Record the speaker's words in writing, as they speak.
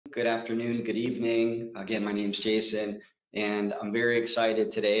good afternoon, good evening. Again, my name's Jason, and I'm very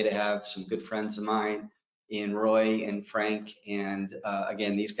excited today to have some good friends of mine in Roy and Frank. And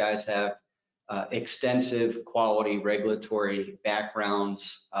again, these guys have extensive quality regulatory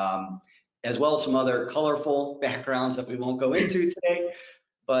backgrounds, as well as some other colorful backgrounds that we won't go into today.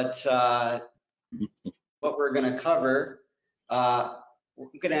 But what we're going to cover, we're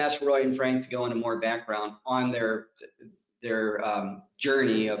going to ask Roy and Frank to go into more background on their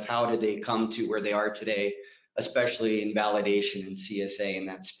journey of how did they come to where they are today, especially in validation and CSA in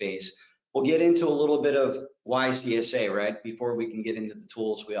that space. We'll get into a little bit of why CSA, right? Before we can get into the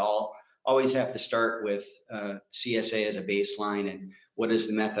tools, we always have to start with CSA as a baseline and what is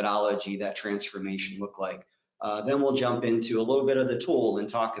the methodology, that transformation look like. Then we'll jump into a little bit of the tool and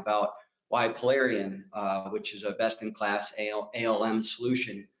talk about why Polarion, which is a best-in-class ALM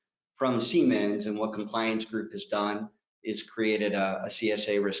solution from Siemens, and what compliance group has done is created a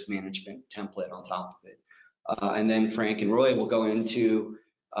CSA risk management template on top of it. And then Frank and Roy will go into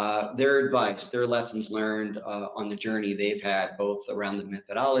their advice, their lessons learned on the journey they've had, both around the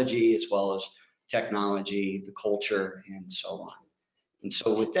methodology as well as technology, the culture, and so on. And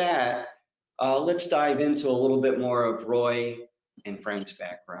so with that, let's dive into a little bit more of Roy and Frank's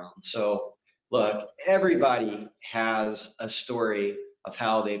background. So look, everybody has a story of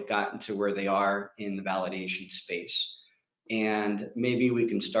how they've gotten to where they are in the validation space. And maybe we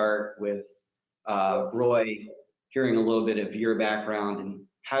can start with Roy, hearing a little bit of your background and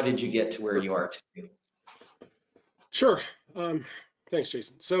how did you get to where you are today? Sure. Thanks,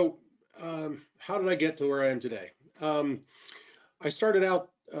 Jason. So how did I get to where I am today? I started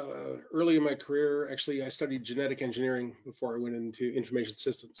out early in my career. Actually, I studied genetic engineering before I went into information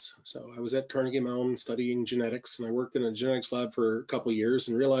systems. So I was at Carnegie Mellon studying genetics, and I worked in a genetics lab for a couple of years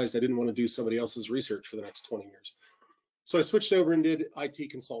and realized I didn't want to do somebody else's research for the next 20 years. So I switched over and did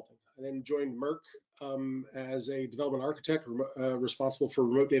IT consulting. I then joined Merck as a development architect responsible for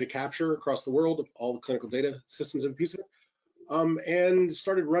remote data capture across the world, all the clinical data systems and piece of it, and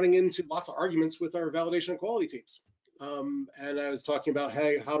started running into lots of arguments with our validation and quality teams. And I was talking about,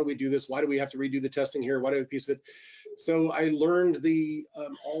 hey, how do we do this? Why do we have to redo the testing here? Why do we have a piece of it? So I learned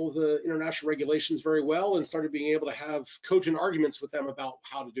all the international regulations very well and started being able to have cogent arguments with them about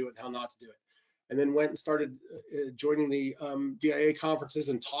how to do it and how not to do it. And then went and started joining the DIA conferences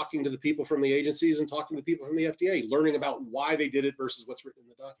and talking to the people from the agencies and talking to the people from the FDA, learning about why they did it versus what's written in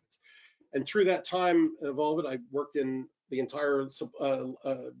the documents. And through that time involved, I worked in the entire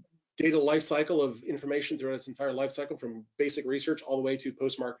data lifecycle of information throughout its entire lifecycle, from basic research all the way to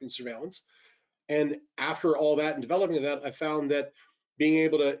post-marketing surveillance. And after all that and developing that, I found that being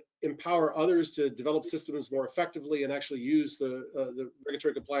able to empower others to develop systems more effectively and actually use the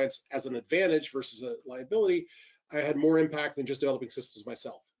regulatory compliance as an advantage versus a liability, I had more impact than just developing systems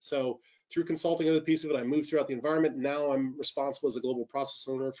myself. So through consulting of the piece of it, I moved throughout the environment. Now I'm responsible as a global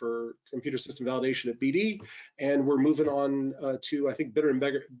process owner for computer system validation at BD, and we're moving on to, I think, bigger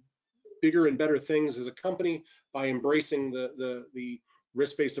and better things as a company by embracing the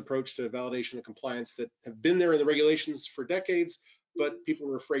risk-based approach to validation and compliance that have been there in the regulations for decades, but people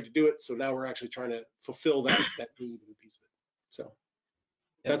were afraid to do it. So now we're actually trying to fulfill that need of the piece of it. So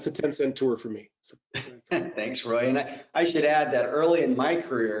that's a 10-cent tour for me. So, thanks, Roy. And I should add that early in my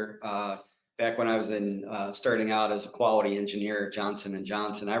career, back when I was starting out as a quality engineer at Johnson &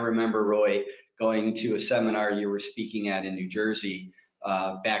 Johnson, I remember, Roy, going to a seminar you were speaking at in New Jersey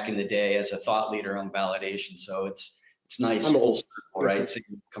back in the day as a thought leader on validation. So it's nice, full circle, right? So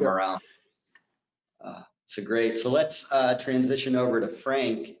you come around. So great. So let's transition over to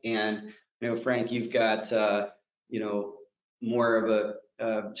Frank. And Frank, you've got more of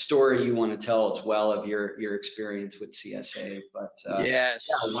a story you want to tell as well of your experience with CSA. But yes,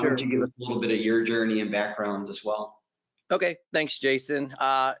 why don't you give us a little bit of your journey and background as well? Okay, thanks, Jason.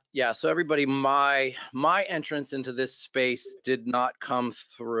 Yeah, so everybody, my entrance into this space did not come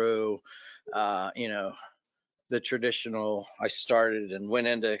through, the traditional, I started and went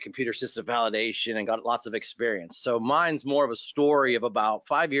into computer system validation and got lots of experience. So mine's more of a story of about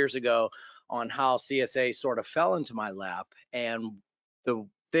 5 years ago on how CSA sort of fell into my lap and the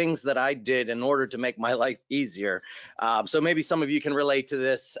things that I did in order to make my life easier. So maybe some of you can relate to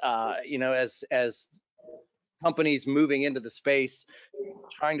this, as companies moving into the space,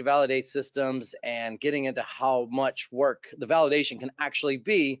 trying to validate systems and getting into how much work the validation can actually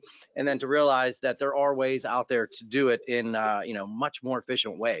be, and then to realize that there are ways out there to do it in much more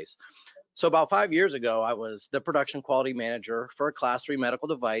efficient ways. So about 5 years ago, I was the production quality manager for a class 3 medical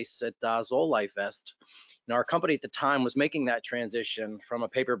device at Zoll LifeVest. And our company at the time was making that transition from a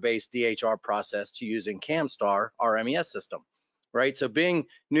paper-based DHR process to using CAMSTAR, our MES system. right? So being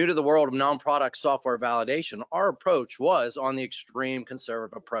new to the world of non-product software validation, our approach was on the extreme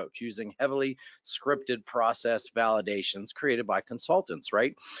conservative approach, using heavily scripted process validations created by consultants,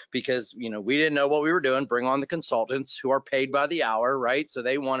 right? Because, you know, we didn't know what we were doing. Bring on the consultants who are paid by the hour, right? So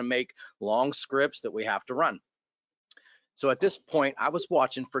they want to make long scripts that we have to run. So at this point, I was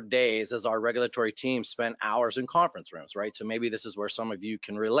watching for days as our regulatory team spent hours in conference rooms, right? So maybe this is where some of you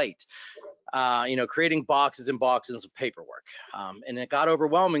can relate. You know, creating boxes and boxes of paperwork. And it got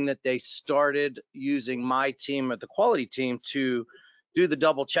overwhelming that they started using my team, the quality team, to do the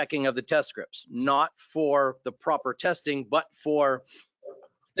double checking of the test scripts, not for the proper testing, but for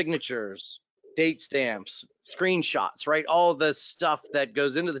signatures, date stamps, screenshots, right? All the stuff that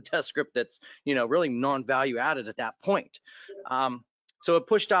goes into the test script that's, you know, really non-value added at that point. So it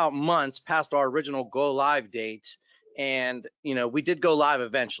pushed out months past our original go live date. And, you know, we did go live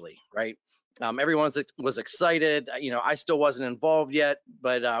eventually, right? Everyone was excited. You know, I still wasn't involved yet,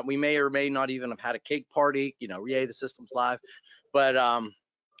 but we may or may not even have had a cake party, you know, yay, the system's live. But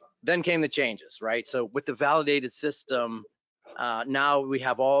then came the changes, right? So with the validated system, now we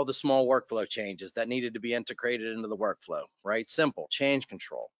have all the small workflow changes that needed to be integrated into the workflow, right? Simple change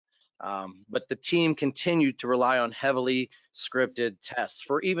control. But the team continued to rely on heavily scripted tests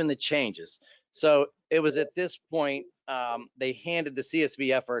for even the changes. So it was at this point, they handed the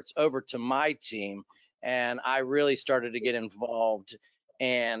CSV efforts over to my team, and I really started to get involved.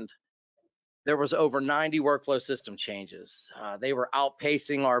 And there was over 90 workflow system changes. They were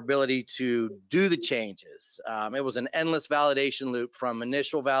outpacing our ability to do the changes. It was an endless validation loop from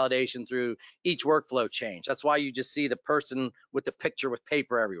initial validation through each workflow change. That's why you just see the person with the picture with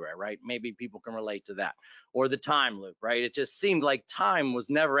paper everywhere, right? Maybe people can relate to that. Or the time loop, right? It just seemed like time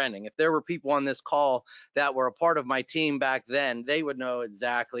was never ending. If there were people on this call that were a part of my team back then, they would know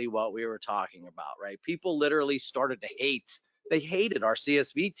exactly what we were talking about, right? People literally started to hate. They hated our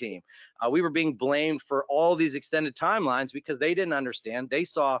CSV team. We were being blamed for all these extended timelines because they didn't understand. They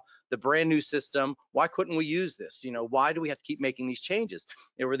saw the brand new system. Why couldn't we use this? You know, why do we have to keep making these changes?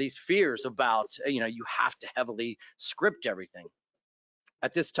 There were these fears about, you know, you have to heavily script everything.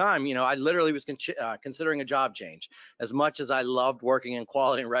 At this time, you know, I literally was considering a job change. As much as I loved working in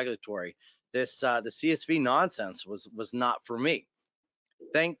quality and regulatory, this the CSV nonsense was not for me.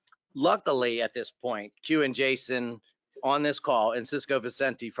 Luckily, at this point, Q and Jason on this call and Cisco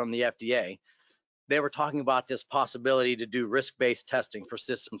Vicente from the FDA, they were talking about this possibility to do risk-based testing for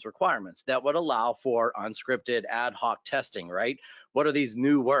systems requirements that would allow for unscripted ad hoc testing, right? What are these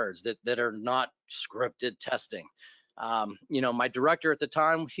new words that are not scripted testing? You know, my director at the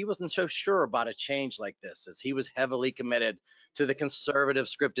time, he wasn't so sure about a change like this, as he was heavily committed to the conservative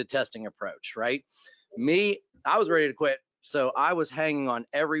scripted testing approach, right? Me, I was ready to quit. So I was hanging on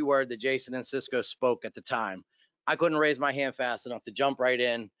every word that Jason and Cisco spoke at the time. I couldn't raise my hand fast enough to jump right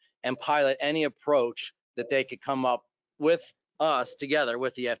in and pilot any approach that they could come up with us together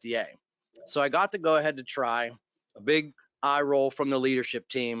with the FDA. So I got to go ahead to try. A big eye roll from the leadership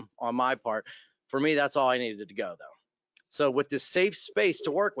team on my part. For me, that's all I needed to go, though. So with this safe space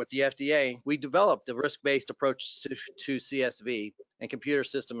to work with the FDA, we developed a risk-based approach to CSV and computer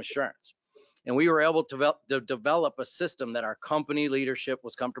system assurance. And we were able to develop a system that our company leadership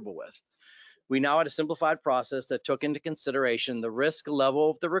was comfortable with. We now had a simplified process that took into consideration the risk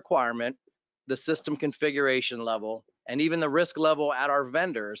level of the requirement, the system configuration level, and even the risk level at our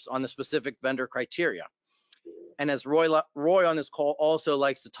vendors on the specific vendor criteria. And as Roy on this call also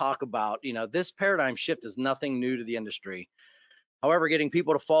likes to talk about, you know, this paradigm shift is nothing new to the industry. However, getting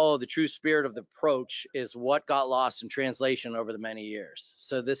people to follow the true spirit of the approach is what got lost in translation over the many years.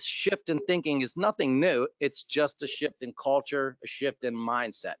 So this shift in thinking is nothing new. It's just a shift in culture, a shift in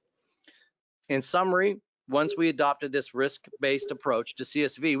mindset. In summary, once we adopted this risk-based approach to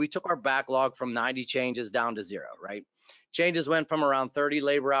CSV, we took our backlog from 90 changes down to 0, right? Changes went from around 30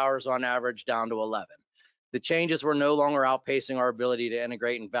 labor hours on average down to 11. The changes were no longer outpacing our ability to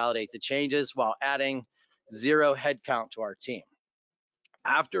integrate and validate the changes while adding 0 headcount to our team.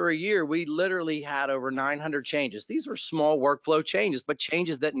 After a year, we literally had over 900 changes. These were small workflow changes, but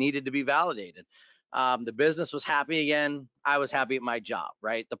changes that needed to be validated. The business was happy again. I was happy at my job,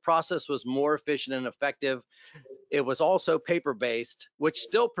 right? The process was more efficient and effective. It was also paper-based, which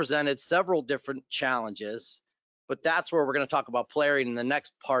still presented several different challenges, but that's where we're going to talk about Polarion in the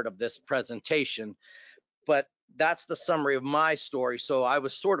next part of this presentation. But that's the summary of my story. So I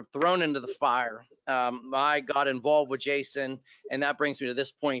was sort of thrown into the fire. I got involved with Jason, and that brings me to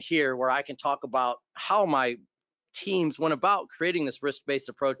this point here where I can talk about how my teams went about creating this risk-based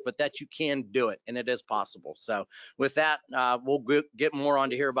approach, but that you can do it, and it is possible. So with that, we'll get more on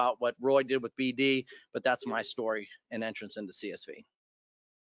to hear about what Roy did with BD, but that's my story and entrance into CSV.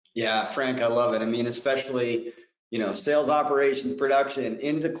 Yeah, Frank, I love it. I mean, especially, sales, operations, production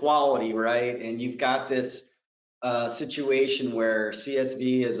into quality, right? And you've got this situation where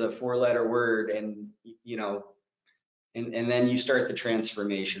CSV is a 4-letter word, and and then you start the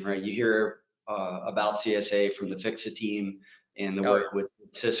transformation, right? You hear about CSA from the FICSA team and the work with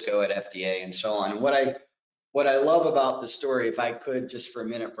Cisco at FDA and so on. And what I love about the story, if I could just for a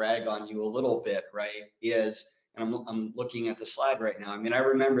minute brag on you a little bit, right, is, and I'm looking at the slide right now. I mean, I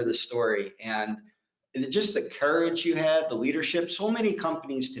remember the story and just the courage you had, the leadership. So many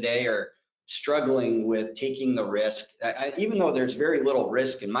companies today are struggling with taking the risk, even though there's very little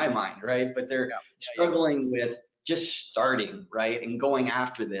risk in my mind, right? But they're struggling with just starting, right, and going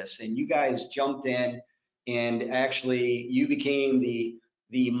after this. And you guys jumped in, and actually you became the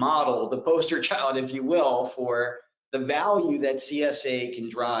model, the poster child, if you will, for the value that CSA can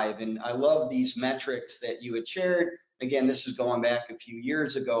drive. And I love these metrics that you had shared. Again, this is going back a few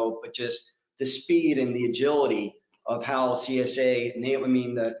years ago, but just the speed and the agility of how CSA,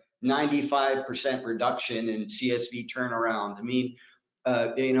 the 95% reduction in CSV turnaround. I mean,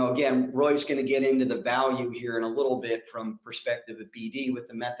 again, Roy's going to get into the value here in a little bit from perspective of BD with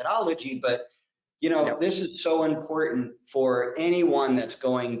the methodology, but this is so important for anyone that's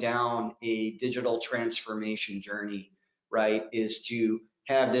going down a digital transformation journey, right? Is to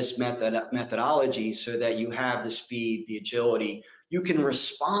have this methodology so that you have the speed, the agility, you can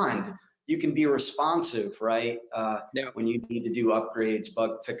respond, you can be responsive, right? When you need to do upgrades,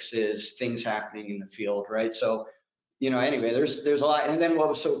 bug fixes, things happening in the field, right? So, anyway, there's a lot. And then what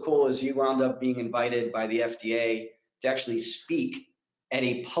was so cool is you wound up being invited by the FDA to actually speak at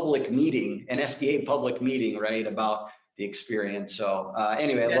a public meeting, an FDA public meeting, right, about the experience. So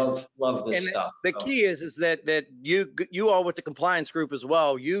anyway, I love this stuff. The key is that you all with the compliance group as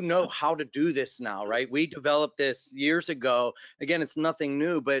well, you know how to do this now, right? We developed this years ago. Again, it's nothing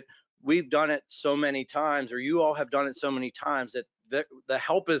new, but we've done it so many times, or you all have done it so many times that the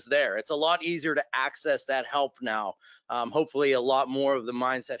help is there. It's a lot easier to access that help now. Hopefully a lot more of the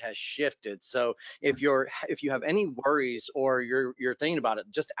mindset has shifted. So if you have any worries or you're thinking about it,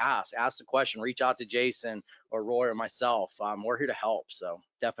 just ask the question, reach out to Jason or Roy or myself. We're here to help. So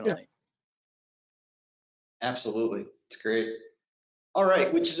definitely. Yeah. Absolutely. It's great. All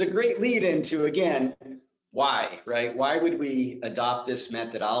right, which is a great lead into, again, why, right? Why would we adopt this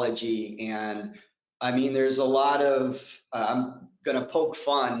methodology? And I mean, there's a lot of, I'm going to poke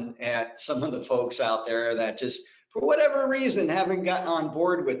fun at some of the folks out there that just, for whatever reason, haven't gotten on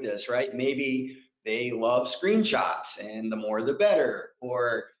board with this, right? Maybe they love screenshots and the more the better,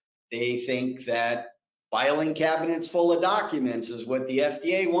 or they think that filing cabinets full of documents is what the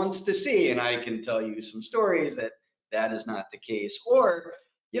FDA wants to see. And I can tell you some stories that is not the case. Or,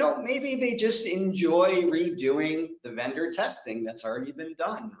 maybe they just enjoy redoing the vendor testing that's already been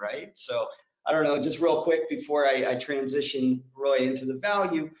done, right? So I don't know, just real quick before I transition Roy into the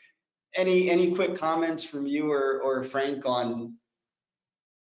value, any quick comments from you or Frank on?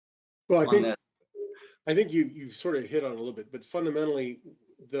 Well, I think you've sort of hit on it a little bit, but fundamentally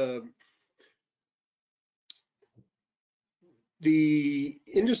the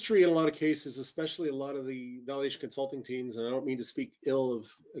industry in a lot of cases, especially a lot of the validation consulting teams, and I don't mean to speak ill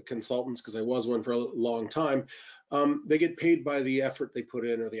of consultants because I was one for a long time, they get paid by the effort they put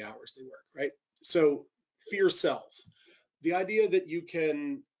in or the hours they work, right? So fear sells. The idea that you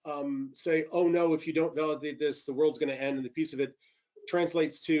can say, oh no, if you don't validate this, the world's going to end, and the piece of it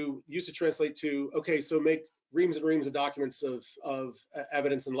used to translate to, okay, so make reams and reams of documents of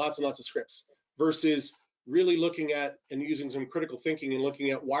evidence and lots of scripts, versus really looking at and using some critical thinking and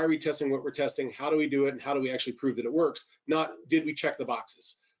looking at why are we testing what we're testing, how do we do it, and how do we actually prove that it works, not did we check the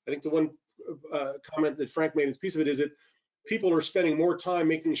boxes. I think the one comment that Frank made, as piece of it, is that people are spending more time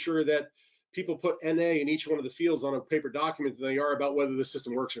making sure that people put NA in each one of the fields on a paper document than they are about whether the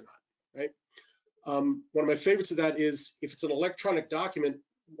system works or not, right? One of my favorites of that is, if it's an electronic document,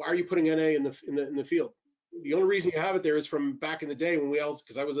 why are you putting NA in the field? The only reason you have it there is from back in the day when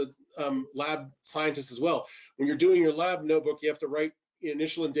because I was a lab scientist as well. When you're doing your lab notebook, you have to write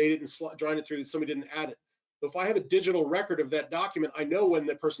initial and date it and drawing it through that somebody didn't add it. But if I have a digital record of that document, I know when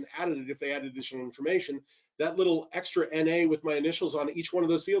the person added it, if they added additional information. That little extra NA with my initials on each one of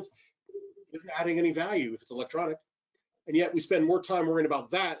those fields isn't adding any value if it's electronic. And yet we spend more time worrying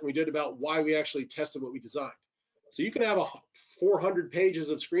about that than we did about why we actually tested what we designed. So you can have 400 pages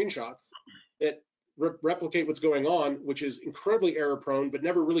of screenshots that replicate what's going on, which is incredibly error prone, but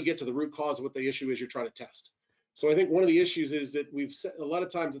never really get to the root cause of what the issue is you're trying to test. So I think one of the issues is that we've said a lot of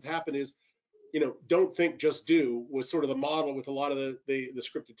times that happen is, don't think, just do was sort of the model with a lot of the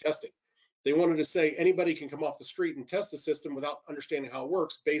scripted testing. They wanted to say anybody can come off the street and test a system without understanding how it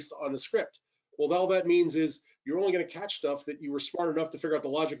works based on the script. Well, all that means is you're only going to catch stuff that you were smart enough to figure out the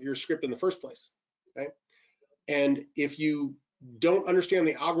logic of your script in the first place. Okay? And if you don't understand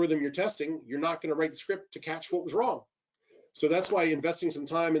the algorithm you're testing, you're not going to write the script to catch what was wrong. So that's why investing some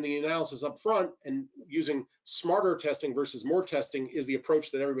time in the analysis up front and using smarter testing versus more testing is the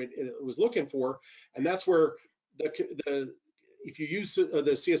approach that everybody was looking for. And that's where if you use the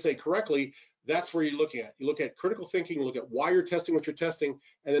CSA correctly, that's where you're looking at. You look at critical thinking, you look at why you're testing what you're testing,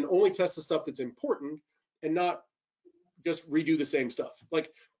 and then only test the stuff that's important and not just redo the same stuff.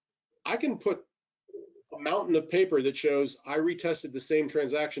 Like, I can put a mountain of paper that shows I retested the same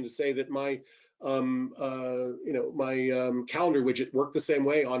transaction to say that my calendar widget worked the same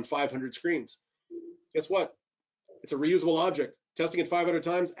way on 500 screens. Guess what? It's a reusable object. Testing it 500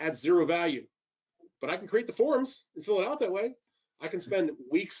 times adds zero value. But I can create the forms and fill it out that way. I can spend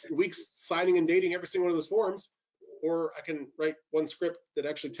weeks signing and dating every single one of those forms, or I can write one script that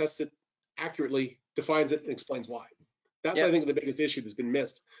actually tests it accurately, defines it, and explains why. That's, I think, the biggest issue that's been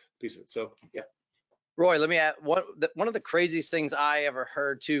missed piece of it. So, yeah. Roy, let me add, one of the craziest things I ever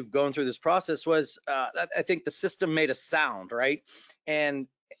heard too going through this process was I think the system made a sound, right? And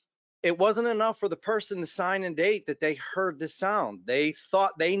it wasn't enough for the person to sign and date that they heard the sound. They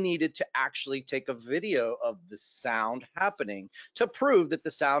thought they needed to actually take a video of the sound happening to prove that the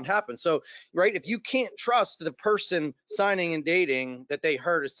sound happened. So, right, if you can't trust the person signing and dating that they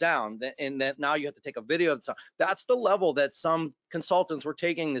heard a sound, and that now you have to take a video of the sound, that's the level that some consultants were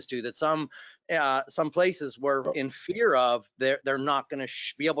taking this to, that some places were in fear of. They're not going to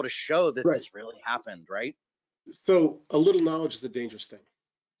be able to show that this really happened, right? So a little knowledge is a dangerous thing.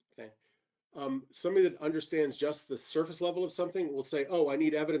 Somebody that understands just the surface level of something will say, oh, I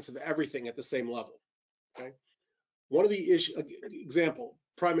need evidence of everything at the same level. Okay. One of the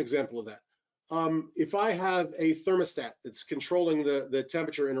prime example of that. If I have a thermostat that's controlling the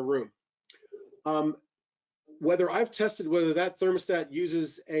temperature in a room, whether I've tested whether that thermostat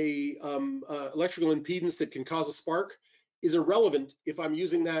uses a electrical impedance that can cause a spark is irrelevant if I'm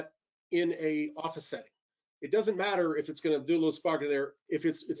using that in a office setting. It doesn't matter if it's going to do a little spark in there if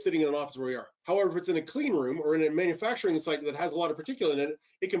it's sitting in an office where we are. However, if it's in a clean room or in a manufacturing site that has a lot of particulate in it,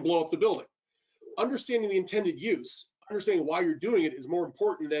 it can blow up the building. Understanding the intended use, understanding why you're doing it is more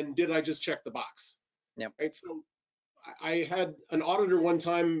important than did I just check the box. Yep. Right. So I had an auditor one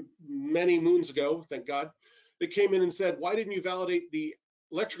time many moons ago, thank God, that came in and said, why didn't you validate the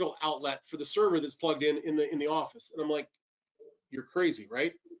electrical outlet for the server that's plugged in the office? And I'm like, you're crazy,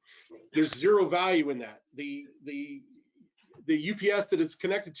 right? There's zero value in that. The UPS that it's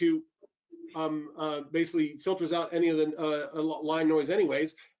connected to basically filters out any of the line noise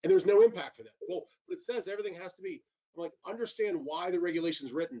anyways, and there's no impact for that. Well, it says everything has to be. I'm like, understand why the regulation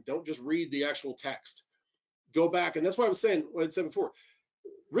is written. Don't just read the actual text. Go back, and that's why I was saying what I said before.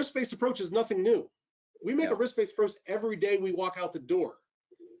 Risk-based approach is nothing new. We make a risk-based approach every day we walk out the door.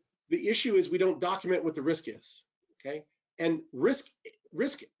 The issue is we don't document what the risk is, okay? And risk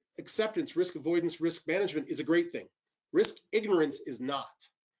acceptance, risk avoidance, risk management is a great thing. Risk ignorance is not.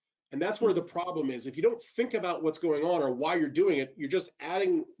 And that's where the problem is. If you don't think about what's going on or why you're doing it, you're just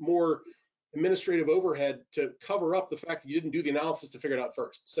adding more administrative overhead to cover up the fact that you didn't do the analysis to figure it out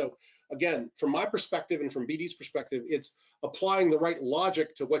first. So again, from my perspective and from BD's perspective, it's applying the right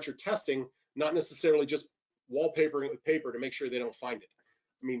logic to what you're testing, not necessarily just wallpapering it with paper to make sure they don't find it.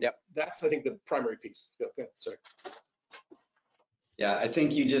 I mean, that's, I think, the primary piece. Okay, sorry. Yeah, I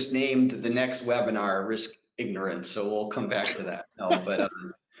think you just named the next webinar, risk ignorance. So we'll come back to that. No, but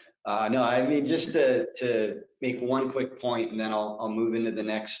no, I mean, just to make one quick point, and then I'll move into the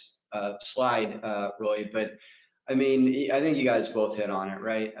next slide, Roy. But I mean, I think you guys both hit on it,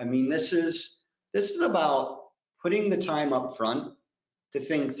 right? I mean, this is about putting the time up front to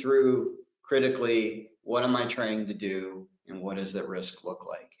think through critically, what am I trying to do, and what does the risk look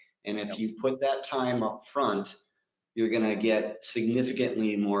like? And if you put that time up front, you're going to get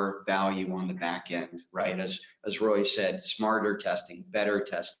significantly more value on the back end, right? As Roy said, smarter testing, better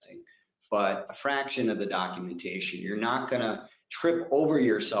testing, but a fraction of the documentation. You're not going to trip over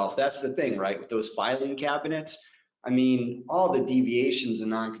yourself. That's the thing, right? With those filing cabinets, I mean, all the deviations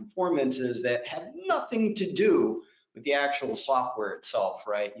and nonconformances that have nothing to do with the actual software itself,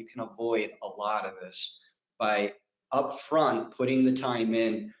 right? You can avoid a lot of this by upfront putting the time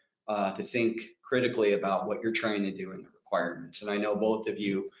in to think critically about what you're trying to do in the requirements. And I know both of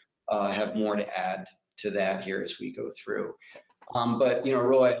you have more to add to that here as we go through. But, you know,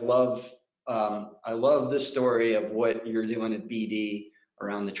 Roy, I love I love the story of what you're doing at BD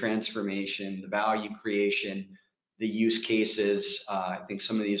around the transformation, the value creation, the use cases. I think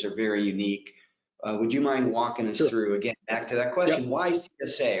some of these are very unique. Would you mind walking us Sure. through, again, back to that question, Yep. why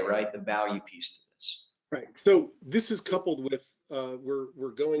CSA, right? The value piece to this. Right. So this is coupled with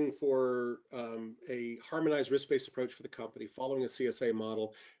we're going for a harmonized risk-based approach for the company, following a CSA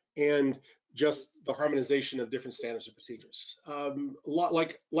model, and just the harmonization of different standards and procedures. A lot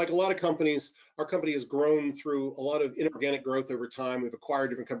like a lot of companies, our company has grown through a lot of inorganic growth over time. We've acquired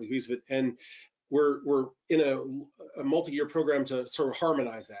different companies of it, and we're in a multi-year program to sort of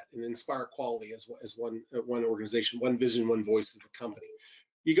harmonize that and inspire quality as one organization, one vision, one voice of the company.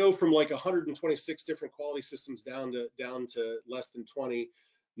 You go from like 126 different quality systems down to less than 20,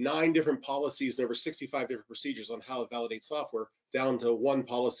 9 different policies and over 65 different procedures on how to validate software, down to 1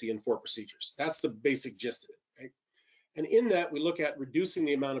 policy and 4 procedures. That's the basic gist of it, right? And in that, we look at reducing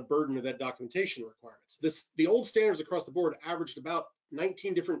the amount of burden of that documentation requirements. The old standards across the board averaged about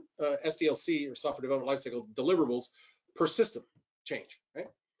 19 different SDLC, or software development lifecycle deliverables, per system change, right?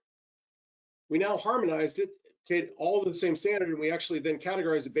 We now harmonized it, all the same standard, and we actually then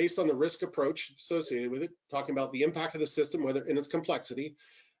categorize it based on the risk approach associated with it, talking about the impact of the system, whether in its complexity.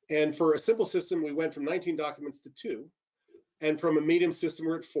 And for a simple system, we went from 19 documents to 2. And from a medium system,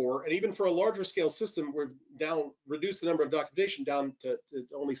 we're at 4. And even for a larger scale system, we're down, reduced the number of documentation down to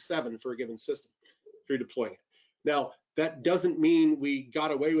only 7 for a given system through deploying it. Now, that doesn't mean we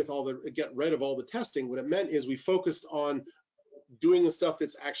got away with get rid of all the testing. What it meant is we focused on doing the stuff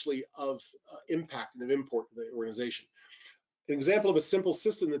that's actually of impact and of import to the organization. An example of a simple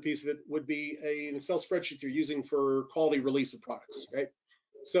system, the piece of it would be an Excel spreadsheet you're using for quality release of products, right?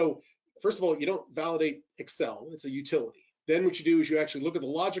 So first of all, you don't validate Excel, it's a utility. Then what you do is you actually look at the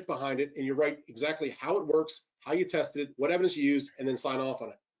logic behind it and you write exactly how it works, how you tested it, what evidence you used, and then sign off on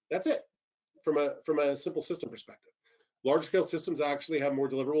it. That's it from a simple system perspective. Large scale systems actually have more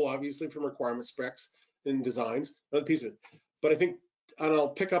deliverable, obviously, from requirement specs and designs, another piece of it. But I think, and I'll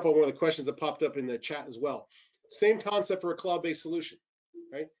pick up on one of the questions that popped up in the chat as well. Same concept for a cloud-based solution,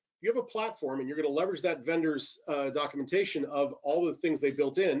 right? You have a platform and you're going to leverage that vendor's documentation of all the things they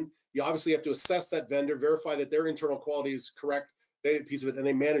built in. You obviously have to assess that vendor, verify that their internal quality is correct, data piece of it, and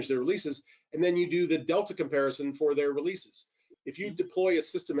they manage their releases. And then you do the delta comparison for their releases. If you deploy a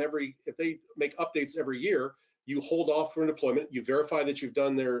system if they make updates every year, you hold off from deployment. You verify that you've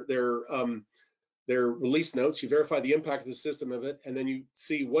done their release notes. You verify the impact of the system of it, and then you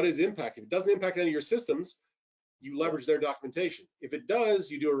see what is impacted. If it doesn't impact any of your systems, you leverage their documentation. If it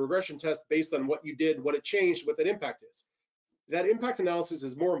does, you do a regression test based on what you did, what it changed, what that impact is. That impact analysis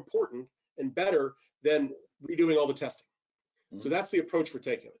is more important and better than redoing all the testing. So that's the approach we're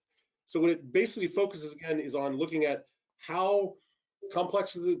taking. So what it basically focuses, again, is on looking at how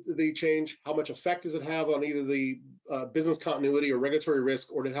complex is the change, how much effect does it have on either the business continuity or regulatory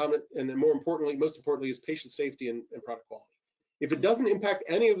risk, or to how, and then most importantly, is patient safety and product quality. If it doesn't impact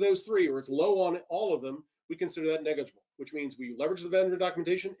any of those 3, or it's low on all of them, we consider that negligible, which means we leverage the vendor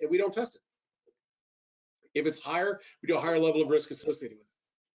documentation and we don't test it. If it's higher, we do a higher level of risk associated with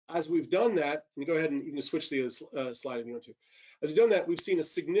it. As we've done that, and go ahead and you can switch the slide if you want to. As we've done that, we've seen a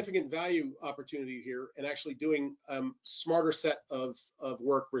significant value opportunity here and actually doing smarter set of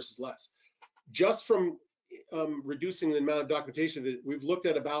work versus less. Just from reducing the amount of documentation that we've looked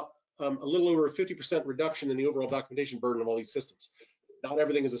at, about a little over a 50% reduction in the overall documentation burden of all these systems. Not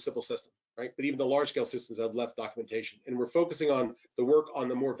everything is a simple system, right? But even the large scale systems have left documentation, and we're focusing on the work on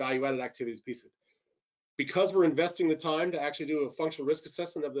the more value-added activities piece of it. Because we're investing the time to actually do a functional risk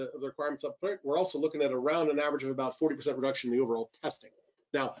assessment of the requirements up front, we're also looking at around an average of about 40% reduction in the overall testing.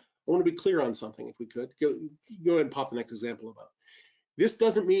 Now, I want to be clear on something, if we could. Go ahead and pop the next example about. This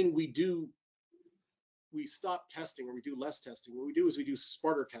doesn't mean we stop testing or we do less testing. What we do is we do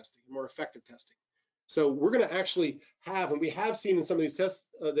smarter testing, more effective testing. So we're going to actually have, and we have seen in some of these tests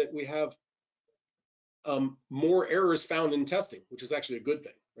that we have more errors found in testing, which is actually a good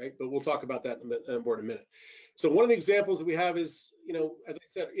thing, right? But we'll talk about that more in a minute. So one of the examples that we have is, as I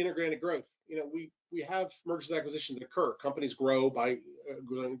said, integrated growth. We have mergers and acquisitions that occur. Companies grow by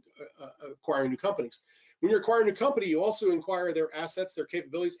acquiring new companies. When you're acquiring a new company, you also acquire their assets, their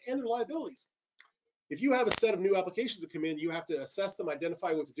capabilities, and their liabilities. If you have a set of new applications that come in, you have to assess them,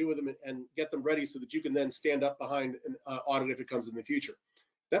 identify what to do with them, and get them ready so that you can then stand up behind an audit if it comes in the future.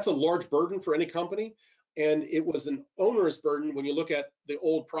 That's a large burden for any company, and it was an onerous burden when you look at the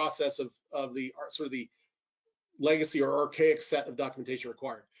old process of the sort of the legacy or archaic set of documentation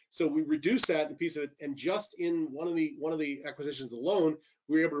required. So we reduced that in a piece of it, and just in one of the acquisitions alone,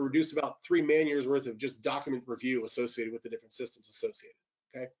 we were able to reduce about 3 man-years worth of just document review associated with the different systems associated.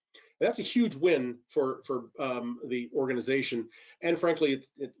 Okay, That's a huge win for the organization, and frankly,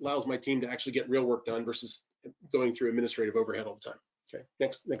 it allows my team to actually get real work done versus going through administrative overhead all the time. Okay,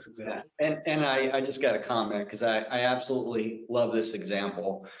 next example. Yeah. And I just got a comment because I absolutely love this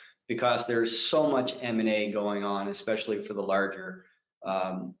example because there's so much M&A going on, especially for the larger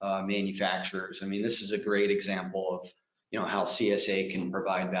manufacturers. I mean, this is a great example of how CSA can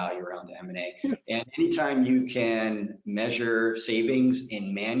provide value around the M&A. And anytime you can measure savings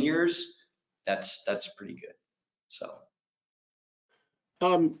in man years, that's pretty good. So.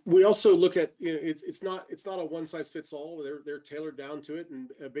 We also look at, it's not a one size fits all. They're tailored down to it,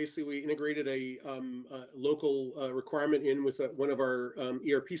 and basically we integrated a local requirement in with one of our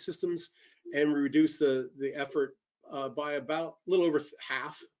ERP systems, and we reduced the effort by about a little over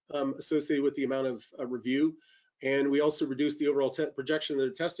half associated with the amount of review, and we also reduced the overall projection of the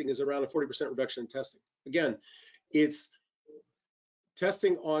testing is around a 40% reduction in testing. Again, it's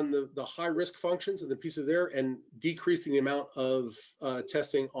testing on the high risk functions and the piece of there, and decreasing the amount of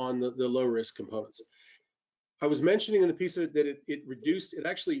testing on the low risk components. I was mentioning in the piece of it that it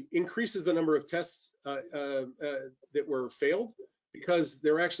actually increases the number of tests that were failed because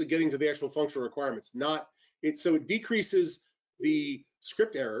they're actually getting to the actual functional requirements. So it decreases the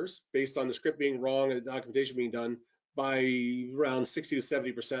script errors based on the script being wrong and the documentation being done by around 60 to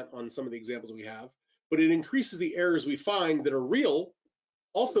 70% on some of the examples we have, but it increases the errors we find that are real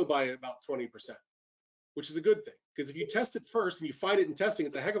also by about 20%, which is a good thing. Because if you test it first and you find it in testing,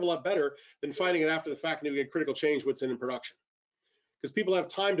 it's a heck of a lot better than finding it after the fact and you get critical change what's in production. Because people have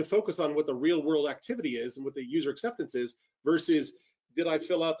time to focus on what the real world activity is and what the user acceptance is versus did I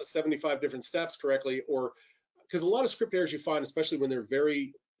fill out the 75 different steps correctly, or because a lot of script errors you find, especially when they're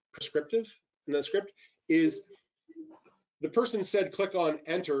very prescriptive in the script, is the person said click on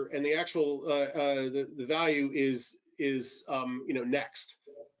enter and the actual the value is next.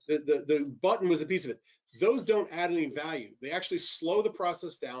 The button was a piece of it. Those don't add any value. They actually slow the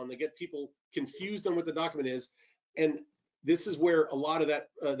process down. They get people confused on what the document is, and this is where a lot of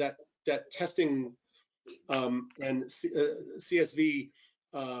that testing and CSV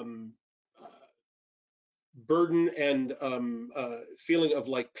burden and feeling of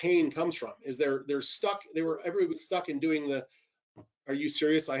like pain comes from. Is they're stuck. Everybody was stuck in doing the. Are you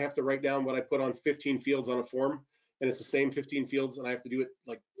serious? I have to write down what I put on 15 fields on a form, and it's the same 15 fields, and I have to do it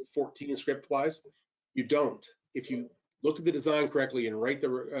like 14 script-wise. You don't. If you look at the design correctly and write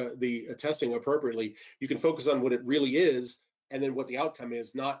the testing appropriately, you can focus on what it really is, and then what the outcome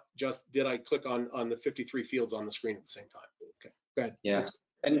is, not just did I click on the 53 fields on the screen at the same time. Okay, go ahead. Yeah. Next.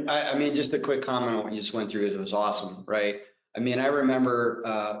 And I mean, just a quick comment on what you just went through. It was awesome, right? I mean, I remember,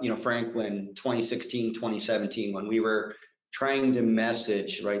 Frank, when 2016, 2017, when we were trying to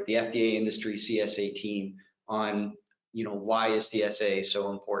message, right, the FDA-Industry CSA team on, why is CSA so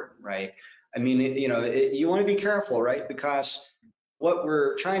important, right? I mean, you want to be careful, right? Because what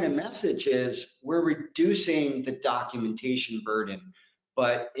we're trying to message is we're reducing the documentation burden,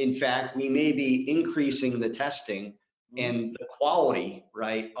 but in fact, we may be increasing the testing and the quality,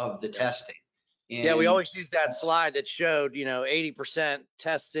 right, of the testing. And yeah, we always use that slide that showed, 80%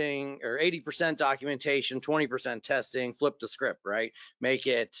 testing or 80% documentation, 20% testing, flip the script, right? Make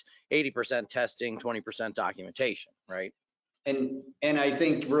it 80% testing, 20% documentation, right? And I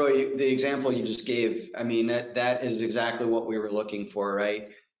think, Roy, the example you just gave, I mean, that is exactly what we were looking for, right?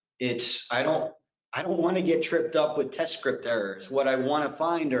 It's, I don't want to get tripped up with test script errors. What I want to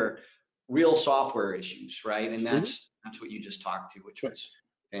find are real software issues, right? And that's what you just talked to, which was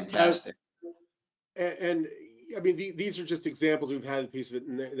fantastic. And I mean, these are just examples we've had a piece of it,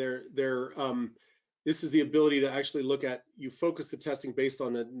 and they're this is the ability to actually look at, you focus the testing based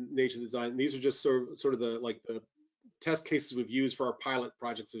on the nature of the design. And these are just sort of the test cases we've used for our pilot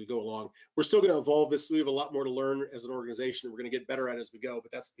projects as we go along. We're still going to evolve this. We have a lot more to learn as an organization. We're going to get better at it as we go,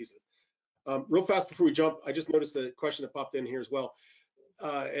 but that's the piece of it. Real fast before we jump, I just noticed a question that popped in here as well.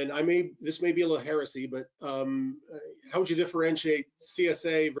 And this may be a little heresy, but how would you differentiate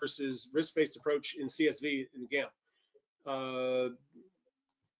CSA versus risk-based approach in CSV and GAMP?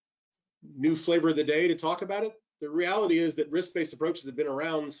 New flavor of the day to talk about it. The reality is that risk-based approaches have been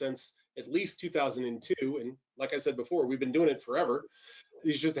around since at least 2002, and like I said before, we've been doing it forever.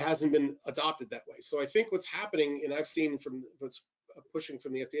 It just hasn't been adopted that way. So I think what's happening, and I've seen from what's pushing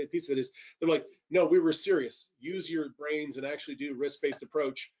from the FDA piece of it, is they're like, no, we were serious. Use your brains and actually do risk-based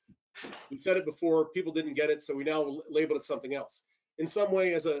approach. We said it before, people didn't get it, so we now label it something else. In some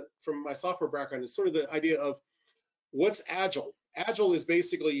way, from my software background, it's sort of the idea of what's agile. Agile is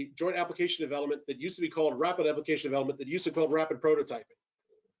basically joint application development that used to be called rapid application development, that used to be called rapid prototyping.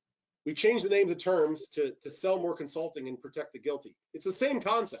 We changed the names of terms to sell more consulting and protect the guilty. It's the same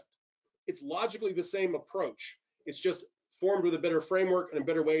concept. it's logically the same approach. It's just formed with a better framework and a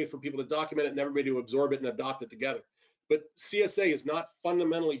better way for people to document it and everybody to absorb it and adopt it together. But CSA is not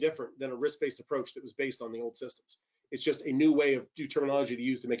fundamentally different than a risk-based approach that was based on the old systems. It's just a new way of terminology to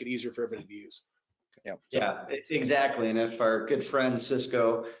use to make it easier for everybody to use. Yeah. Yeah, exactly. And if our good friend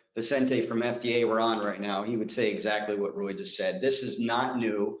Cisco Vicente from FDA were on right now, he would say exactly what Roy just said. This is not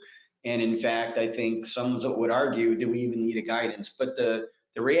new. And in fact, I think some would argue, do we even need a guidance? But the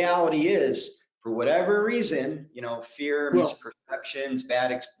reality is, for whatever reason, you know, fear, misperceptions,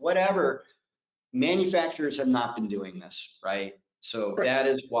 whatever, manufacturers have not been doing this, right? So that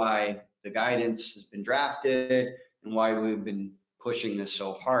is why the guidance has been drafted and why we've been pushing this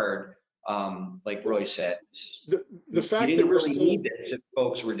so hard. Like Roy said, the fact you that didn't we're really still need this if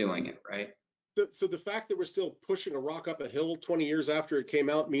folks were doing it, right? So the fact that we're still pushing a rock up a hill 20 years after it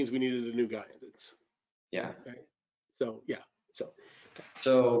came out means we needed a new guidance. Yeah. Okay. So yeah.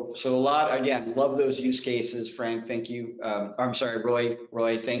 So a lot, again, love those use cases, Frank. Thank you. I'm sorry,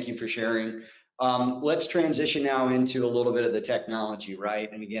 Roy, thank you for sharing. Let's transition now into a little bit of the technology,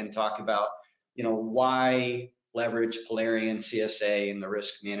 right? And again, talk about, you know, why leverage Polarion CSA and the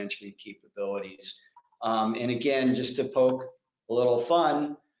risk management capabilities. And again, just to poke a little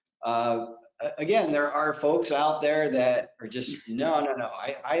fun, again, there are folks out there that are just, no,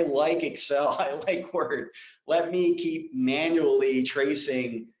 I like Excel, I like Word. Let me keep manually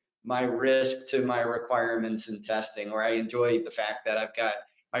tracing my risk to my requirements and testing, or I enjoy the fact that I've got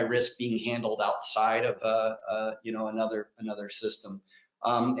my risk being handled outside of you know, another system.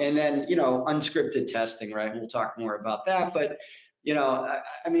 And then, you know, unscripted testing, right? We'll talk more about that, but you know,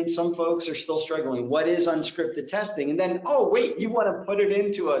 I mean, some folks are still struggling. What is unscripted testing? And then, oh, wait, you want to put it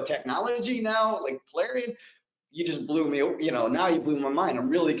into a technology now, like Polarion? You just blew me, you know, now you blew my mind. I'm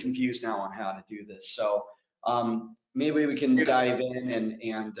really confused now on how to do this. So maybe we can dive in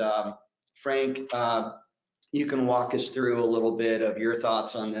and Frank, you can walk us through a little bit of your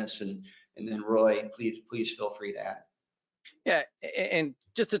thoughts on this, and then Roy, please feel free to add. Yeah, and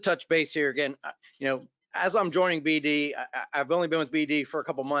just to touch base here again, you know, as I'm joining BD, I've only been with BD for a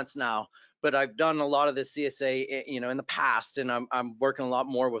couple months now, but I've done a lot of this CSA, you know, in the past, and I'm working a lot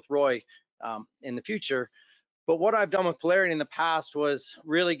more with Roy in the future. But what I've done with Polarion in the past was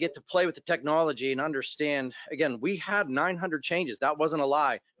really get to play with the technology and understand, again, we had 900 changes. That wasn't a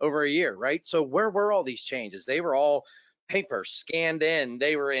lie, over a year, right? So where were all these changes? They were all paper scanned in,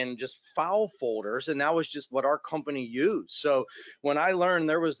 they were in just file folders, and that was just what our company used. So when I learned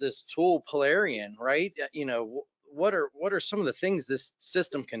there was this tool Polarion, right, you know, what are some of the things this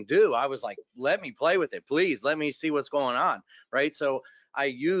system can do, I was like, let me play with it, please let me see what's going on, right? So I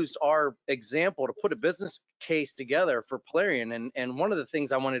used our example to put a business case together for Polarion, and one of the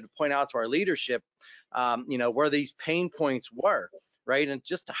things I wanted to point out to our leadership, you know, where these pain points were, right? And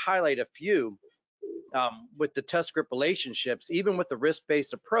just to highlight a few, with the test script relationships, even with the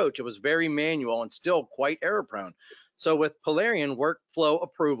risk-based approach, it was very manual and still quite error prone. So with Polarion, workflow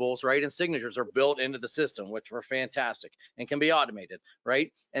approvals, right, and signatures are built into the system, which were fantastic and can be automated, right?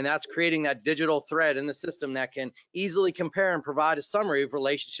 And that's creating that digital thread in the system that can easily compare and provide a summary of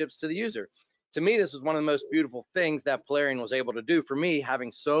relationships to the user. To me, this is one of the most beautiful things that Polarion was able to do for me,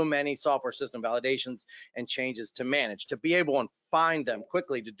 having so many software system validations and changes to manage, to be able to find them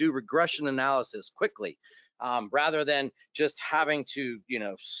quickly, to do regression analysis quickly, rather than just having to, you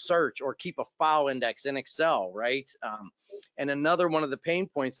know, search or keep a file index in Excel, right? And another one of the pain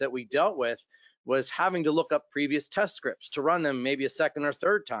points that we dealt with was having to look up previous test scripts to run them maybe a second or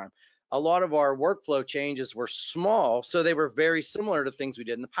third time. A lot of our workflow changes were small, so they were very similar to things we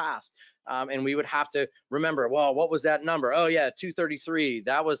did in the past. And we would have to remember, well, what was that number? Oh yeah, 233,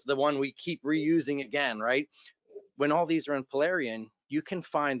 that was the one we keep reusing again, right? When all these are in Polarion, you can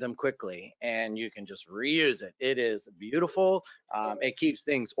find them quickly and you can just reuse it. It is beautiful. It keeps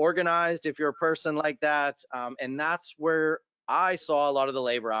things organized if you're a person like that. And that's where I saw a lot of the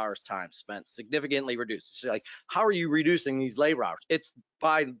labor hours time spent significantly reduced. So like, how are you reducing these labor hours? It's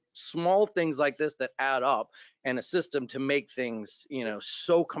by small things like this that add up, and a system to make things, you know,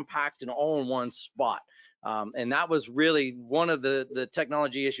 so compact and all in one spot. And that was really one of the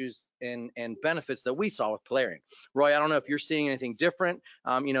technology issues and benefits that we saw with Polarion. Roy, I don't know if you're seeing anything different,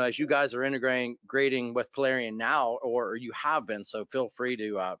 you know, as you guys are integrating with Polarion now, or you have been. So feel free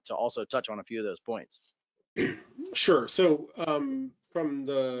to also touch on a few of those points. Sure. So from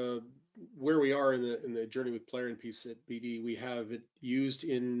where we are in the journey with Polarion piece at BD, we have it used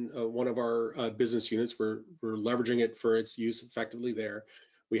in one of our business units. We're leveraging it for its use effectively there.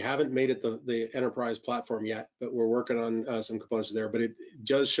 We haven't made it the enterprise platform yet, but we're working on some components there. But it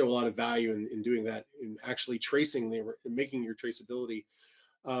does show a lot of value in doing that, in actually tracing, making your traceability.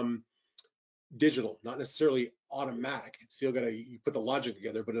 digital, not necessarily automatic. It's still got to, you put the logic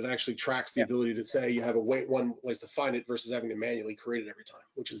together, but it actually tracks the ability to say you have one place to find it versus having to manually create it every time,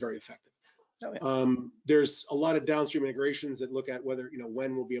 which is very effective. There's a lot of downstream integrations that look at whether,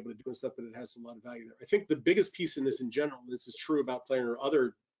 when we'll be able to do stuff, but it has a lot of value there. I think the biggest piece in this in general, and this is true about Polarion or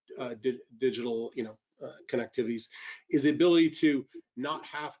other digital, connectivities, is the ability to not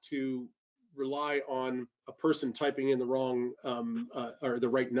have to rely on a person typing in the wrong or the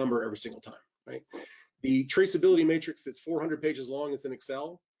right number every single time, right? The traceability matrix that's 400 pages long, it's in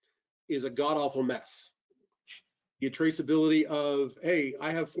Excel, is a god-awful mess. The traceability of, hey,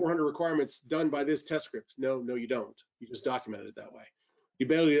 I have 400 requirements done by this test script. No, you don't. You just documented it that way. The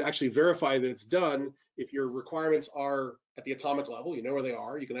ability to actually verify that it's done, if your requirements are at the atomic level, you know where they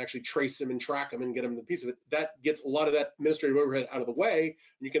are, you can actually trace them and track them and get them the piece of it. That gets a lot of that administrative overhead out of the way,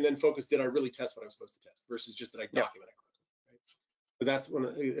 and you can then focus, did I really test what I was supposed to test versus just did I document it correctly, right? So that's one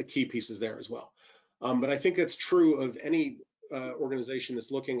of the key pieces there as well. But I think that's true of any organization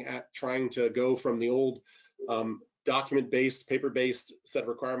that's looking at trying to go from the old document-based, paper-based set of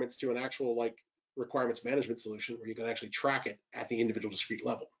requirements to an actual requirements management solution where you can actually track it at the individual discrete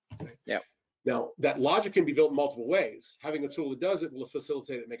level. Right? Yeah. Now, that logic can be built in multiple ways. Having a tool that does it will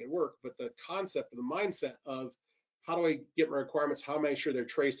facilitate it, make it work. But the concept, the mindset of how do I get my requirements, how do I make sure they're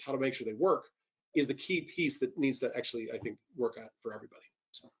traced, how to make sure they work, is the key piece that needs to actually, I think, work out for everybody.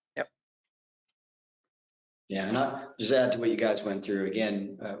 So. Yep. Yeah, and I'll just add to what you guys went through.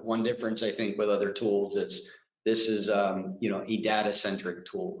 Again, one difference I think with other tools is this is a data-centric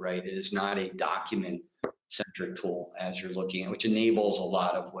tool, right? It is not a document-centric tool as you're looking at, which enables a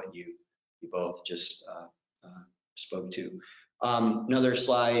lot of what you both just spoke to. Another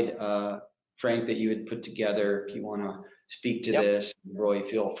slide, Frank, that you had put together, if you want to speak to this. Roy,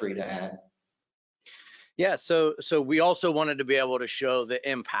 feel free to add. Yeah, so we also wanted to be able to show the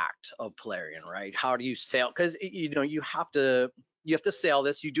impact of Polarion, right? How do you sell? Because you have to sell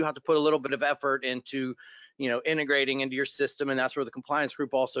this. You do have to put a little bit of effort into integrating into your system, and that's where the compliance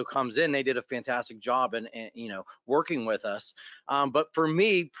group also comes in. They did a fantastic job in working with us. But for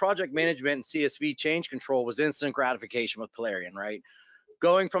me, project management and CSV change control was instant gratification with Polarion, right?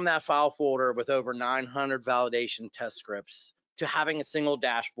 Going from that file folder with over 900 validation test scripts to having a single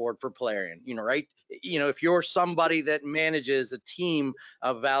dashboard for Polarion, right? If you're somebody that manages a team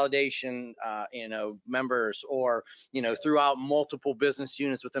of validation, members, or, throughout multiple business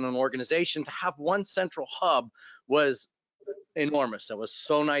units within an organization, to have one central hub was enormous. It was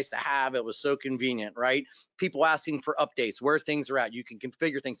so nice to have. It was so convenient, right? People asking for updates, where things are at. You can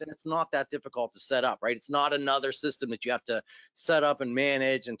configure things, and it's not that difficult to set up, right? It's not another system that you have to set up and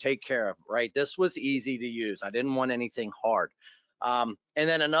manage and take care of, right? This was easy to use. I didn't want anything hard. And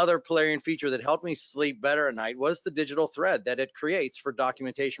then another Polarion feature that helped me sleep better at night was the digital thread that it creates for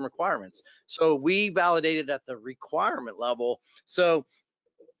documentation requirements. So we validated at the requirement level. So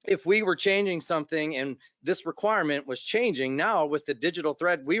if we were changing something and this requirement was changing, now with the digital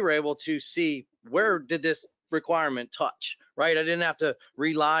thread, we were able to see where did this requirement touch, right? I didn't have to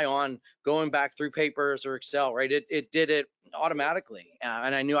rely on going back through papers or Excel, right? It did it automatically.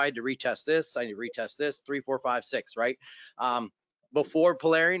 And I knew I had to retest this, I need to retest this, 3, 4, 5, 6, right? Before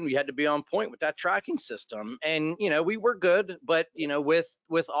Polarion, we had to be on point with that tracking system, and we were good, but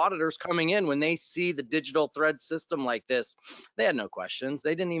with auditors coming in, when they see the digital thread system like this, they had no questions.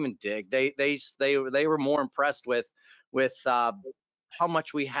 They didn't even dig. They were more impressed with how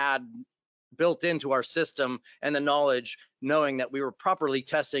much we had built into our system and the knowledge, knowing that we were properly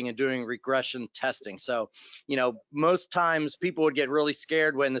testing and doing regression testing. So, most times people would get really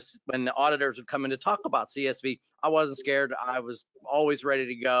scared when the auditors would come in to talk about CSV. I wasn't scared. I was always ready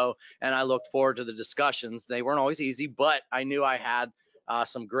to go, and I looked forward to the discussions. They weren't always easy, but I knew I had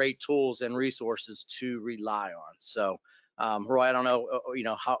some great tools and resources to rely on. So, Roy, I don't know,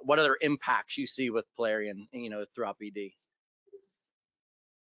 what other impacts you see with Polarion, throughout BD?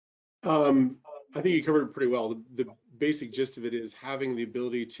 I think you covered it pretty well. The basic gist of it is having the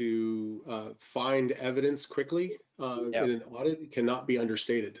ability to find evidence quickly in an audit cannot be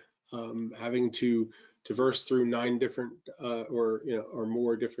understated. Having to traverse through 9 different or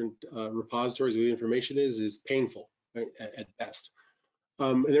more different repositories of the information is painful, right, at best.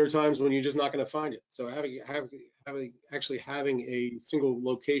 And there are times when you're just not going to find it. So actually having a single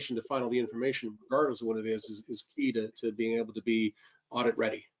location to find all the information, regardless of what it is key to being able to be audit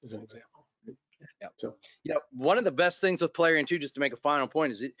ready, as an example. Yeah. So, one of the best things with Polarion too, just to make a final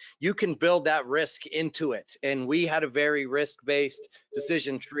point, is you can build that risk into it. And we had a very risk-based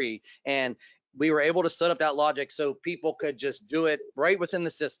decision tree, and we were able to set up that logic so people could just do it right within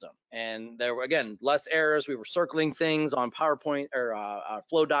the system. And there were, again, less errors. We were circling things on PowerPoint or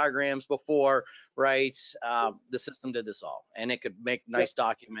flow diagrams before, right? The system did this all, and it could make nice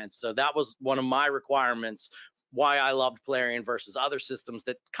documents. So that was one of my requirements, why I loved Polarion versus other systems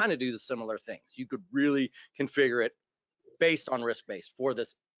that kind of do the similar things. You could really configure it based on risk-based for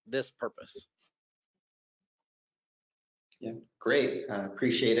this purpose. Yeah, great.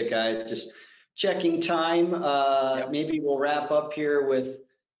 Appreciate it, guys. Just checking time. Maybe we'll wrap up here with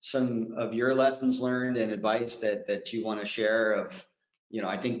some of your lessons learned and advice that you want to share of,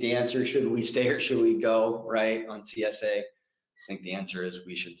 I think the answer, should we stay or should we go, right, on CSA? I think the answer is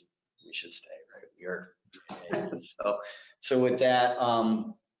we should stay, right? We are. So with that,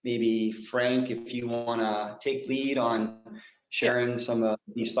 maybe Frank, if you want to take lead on sharing some of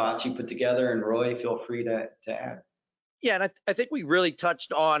these thoughts you put together, and Roy, feel free to add. Yeah, and I think we really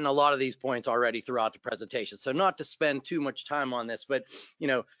touched on a lot of these points already throughout the presentation. So not to spend too much time on this, but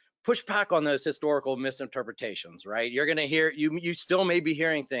push back on those historical misinterpretations, right? You're going to hear, you still may be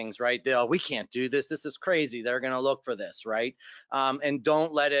hearing things, right? We can't do this. This is crazy. They're going to look for this, right? And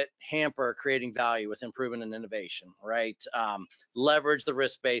don't let it hamper creating value with improvement and innovation, right? Leverage the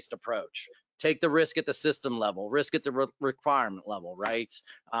risk-based approach. Take the risk at the system level, risk at the requirement level, right?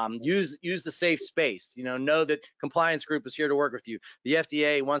 Use the safe space. Know that compliance group is here to work with you. The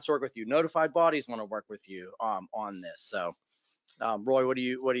FDA wants to work with you. Notified bodies want to work with you on this. So, Roy, what are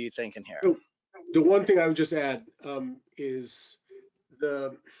you thinking here? So the one thing I would just add is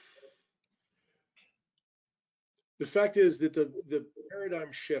the fact is that the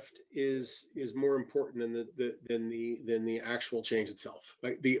paradigm shift is more important than the actual change itself.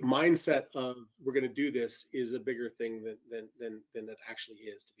 Like the mindset of we're going to do this is a bigger thing than it actually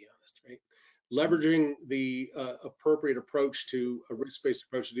is, to be honest, right? Leveraging the appropriate approach to a risk-based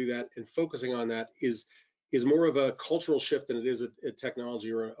approach to do that and focusing on that is more of a cultural shift than it is a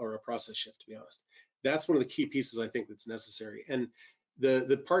technology or a process shift, to be honest. That's one of the key pieces I think that's necessary. And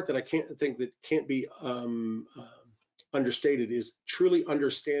the part that I can't be understated is truly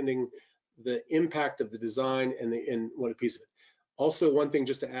understanding the impact of the design and what a piece of it. Also, one thing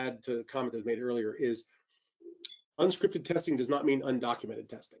just to add to the comment that was made earlier is unscripted testing does not mean undocumented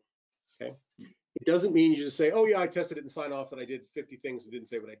testing. Okay, it doesn't mean you just say, oh yeah, I tested it and sign off that I did 50 things and didn't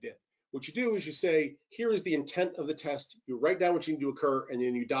say what I did. What you do is you say, here is the intent of the test. You write down what you need to occur, and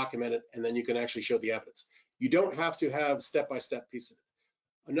then you document it, and then you can actually show the evidence. You don't have to have step-by-step piece of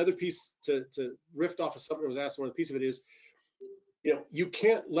it. Another piece to riff off of something that was asked, one of the piece of it is, you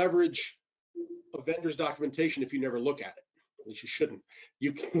can't leverage a vendor's documentation if you never look at it. At least you shouldn't.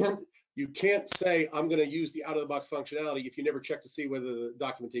 You can't say, I'm going to use the out-of-the-box functionality if you never check to see whether the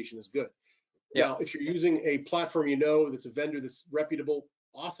documentation is good. Yeah. Now, if you're using a platform that's a vendor that's reputable,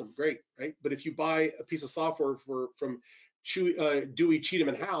 awesome, great, right? But if you buy a piece of software from Dewey, Cheatham,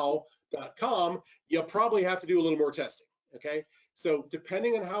 and Howe.com, you probably have to do a little more testing, okay? So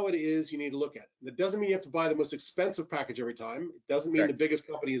depending on how it is, you need to look at it. That doesn't mean you have to buy the most expensive package every time. It doesn't mean the biggest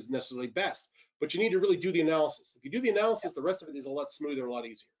company is necessarily best, but you need to really do the analysis. If you do the analysis, the rest of it is a lot smoother, a lot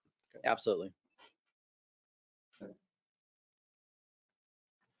easier. Okay? Absolutely.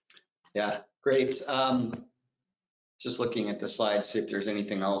 Yeah, great. Just looking at the slides, see if there's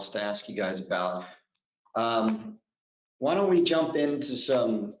anything else to ask you guys about. Why don't we jump into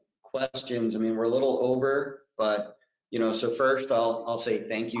some questions? I mean, we're a little over, but so first I'll say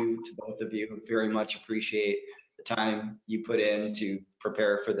thank you to both of you. Very much appreciate the time you put in to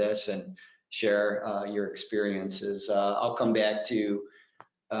prepare for this and share your experiences. I'll come back to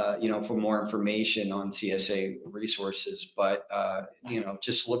for more information on CSA resources, but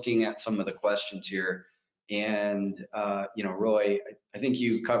just looking at some of the questions here, and Roy, I think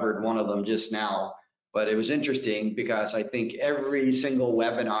you covered one of them just now, but it was interesting because I think every single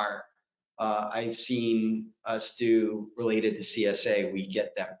webinar I've seen us do related to CSA, we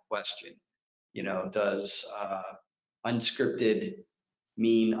get that question. Does unscripted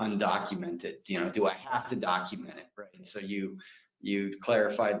mean undocumented? Do I have to document it, right? So you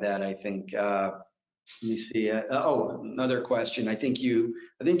clarified that, I think. Let me see. Another question. I think you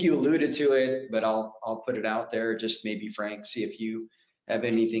alluded to it, but I'll put it out there. Just maybe Frank, see if you have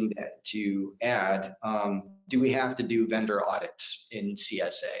anything to add. Do we have to do vendor audits in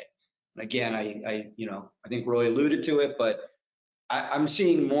CSA? And again, I think Roy alluded to it, but I'm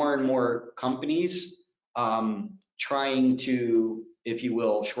seeing more and more companies trying to, if you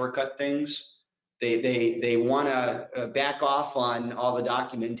will, shortcut things. They want to back off on all the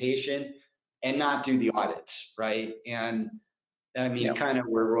documentation and not do the audits, right? And I mean, kind of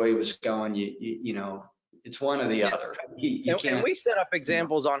where Roy was going, it's one or the other. You And can't. we set up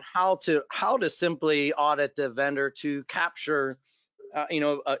examples on how to simply audit the vendor to capture,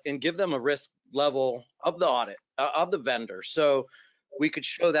 and give them a risk level of the audit of the vendor. So we could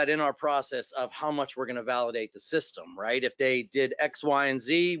show that in our process of how much we're going to validate the system, right? If they did X, Y, and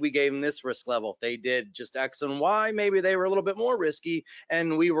Z, we gave them this risk level. If they did just X and Y, maybe they were a little bit more risky,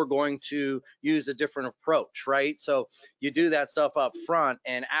 and we were going to use a different approach, right? So you do that stuff up front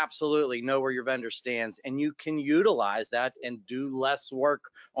and absolutely know where your vendor stands, and you can utilize that and do less work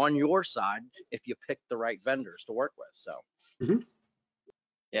on your side if you pick the right vendors to work with. So. Mm-hmm.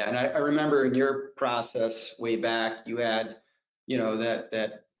 Yeah, and I remember in your process way back, you had,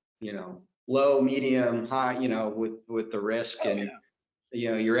 that low, medium, high, with the risk, and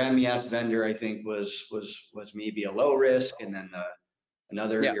your MES vendor, I think was maybe a low risk, and then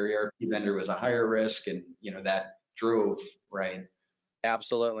another your ERP vendor was a higher risk, and that drove, right?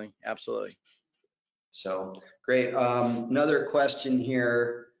 Absolutely. So great. Another question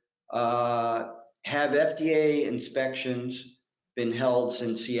here. Have FDA inspections been held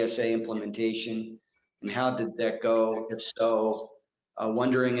since CSA implementation, and how did that go? If so,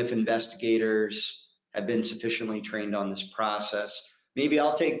 wondering if investigators have been sufficiently trained on this process. Maybe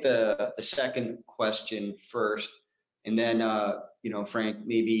I'll take the second question first, and then Frank,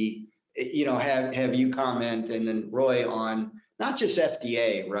 maybe have you comment, and then Roy on not just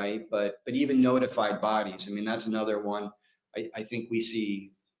FDA, right, but even notified bodies. I mean, that's another one I think we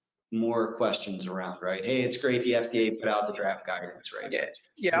see more questions around, right? Hey, it's great the FDA put out the draft guidance, right?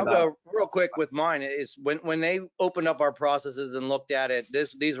 Yeah, I'll go real quick with mine. Is when they opened up our processes and looked at it,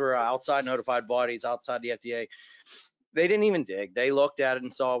 these were outside notified bodies outside the FDA. They didn't even dig. They looked at it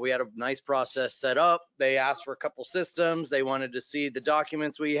and saw we had a nice process set up. They asked for a couple systems. They wanted to see the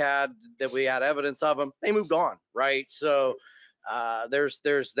documents we had, that we had evidence of them. They moved on, right? So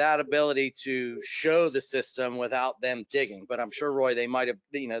there's that ability to show the system without them digging. But I'm sure, Roy, they might have,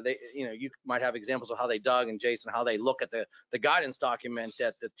 you might have examples of how they dug, and Jason, how they look at the guidance document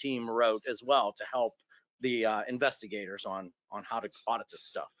that the team wrote as well to help the investigators on how to audit this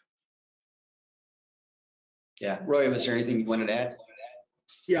stuff. Yeah, Roy, was there anything you wanted to add?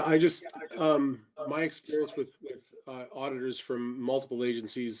 Yeah, I just, my experience with auditors from multiple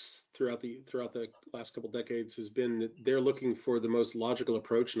agencies throughout the last couple decades has been that they're looking for the most logical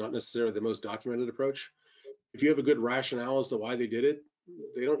approach, not necessarily the most documented approach. If you have a good rationale as to why they did it,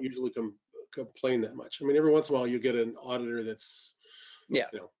 they don't usually complain that much. I mean, every once in a while you get an auditor that's,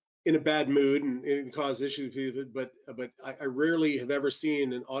 in a bad mood and cause issues with it, but I rarely have ever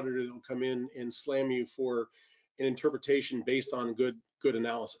seen an auditor that will come in and slam you for an interpretation based on good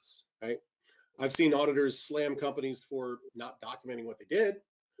analysis, right? I've seen auditors slam companies for not documenting what they did.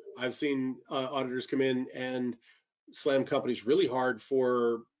 I've seen auditors come in and slam companies really hard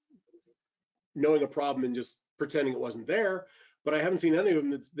for knowing a problem and just pretending it wasn't there. But I haven't seen any of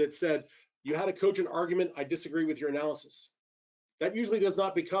them that said, you had a cogent argument, I disagree with your analysis. That usually does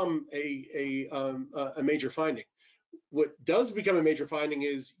not become a major finding. What does become a major finding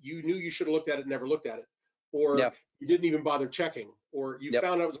is you knew you should have looked at it, never looked at it, or you didn't even bother checking, or you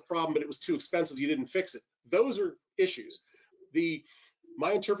found out it was a problem, but it was too expensive, you didn't fix it. Those are issues.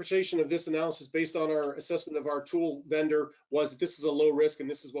 My interpretation of this analysis based on our assessment of our tool vendor was that this is a low risk and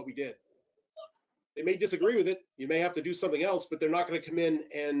this is what we did. They may disagree with it. You may have to do something else, but they're not going to come in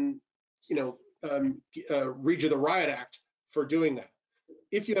and read you the riot act for doing that.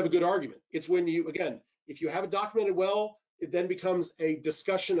 If you have a good argument, it's when you, again, if you have it documented well, it then becomes a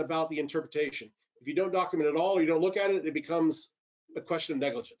discussion about the interpretation. If you don't document it at all or you don't look at it, it becomes a question of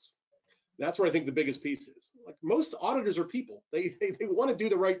negligence. That's where I think the biggest piece is. Like, most auditors are people. They want to do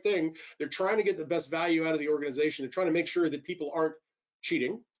the right thing. They're trying to get the best value out of the organization. They're trying to make sure that people aren't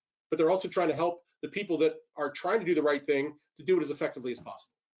cheating, but they're also trying to help the people that are trying to do the right thing to do it as effectively as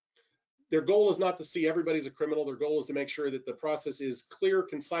possible. Their goal is not to see everybody as a criminal. Their goal is to make sure that the process is clear,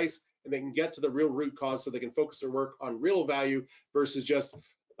 concise, and they can get to the real root cause so they can focus their work on real value versus just,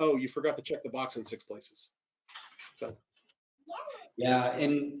 oh, you forgot to check the box in 6 places. So. Yeah,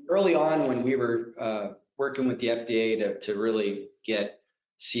 and early on when we were working with the FDA to really get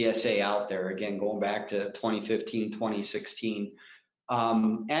CSA out there, again, going back to 2015, 2016,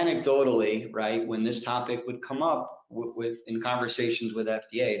 anecdotally, right, when this topic would come up in conversations with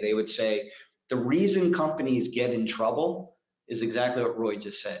FDA, they would say, the reason companies get in trouble is exactly what Roy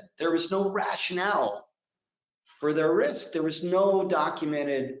just said. There was no rationale for their risk. There was no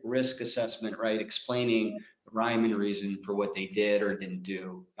documented risk assessment, right, explaining the rhyme and reason for what they did or didn't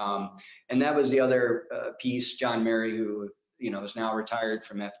do. And that was the other piece. John Mary, who is now retired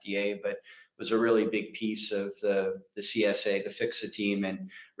from FDA, but was a really big piece of the CSA, the FICSA team, and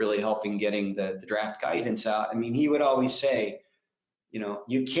really helping getting the draft guidance out. I mean, he would always say,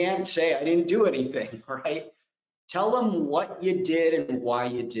 you can't say I didn't do anything, right? Tell them what you did and why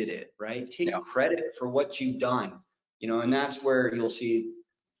you did it, right? Take credit for what you've done, and that's where you'll see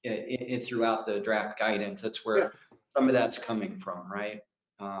it throughout the draft guidance. That's where some of that's coming from, right?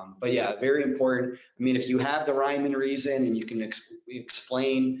 But yeah, very important. I mean, if you have the rhyme and reason and you can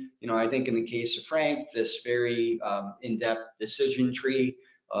explain, I think in the case of Frank, this very in-depth decision tree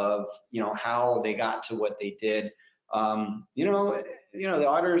of, how they got to what they did. The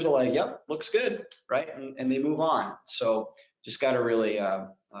auditors are like, yep, looks good, right? And they move on. So just got to really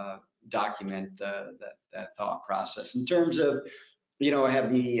document that thought process. In terms of,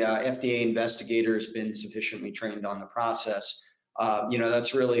 have the FDA investigators been sufficiently trained on the process?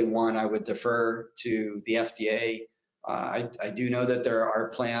 That's really one I would defer to the FDA. I do know that there are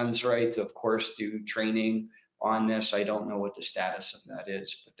plans, right, to, of course, do training on this. I don't know what the status of that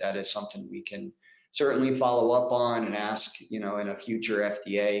is, but that is something we can certainly follow up on and ask, in a future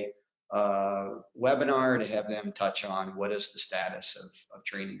FDA webinar to have them touch on what is the status of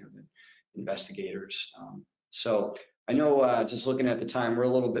training of investigators. So I know just looking at the time, we're a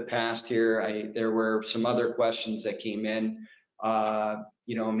little bit past here. There were some other questions that came in.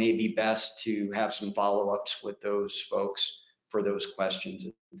 Maybe best to have some follow-ups with those folks for those questions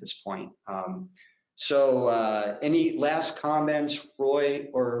at this point. So any last comments, Roy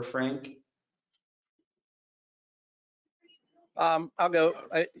or Frank? I'll go.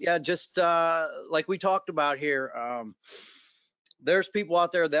 Just like we talked about here, there's people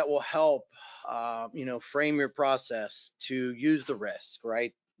out there that will help, frame your process to use the risk,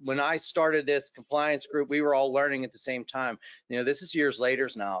 right? When I started this compliance group, we were all learning at the same time. This is years later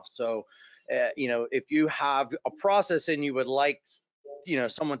now. So, if you have a process and you would like,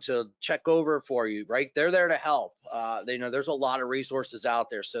 someone to check over for you, right? They're there to help. There's a lot of resources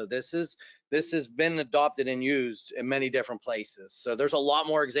out there. So this has been adopted and used in many different places. So there's a lot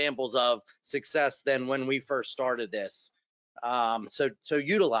more examples of success than when we first started this. So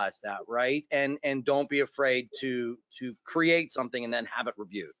utilize that, right? And don't be afraid to create something and then have it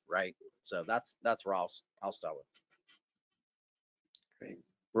reviewed, right? So that's where I'll start with. Great.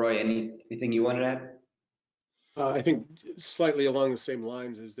 Roy, anything you wanted to add? I think slightly along the same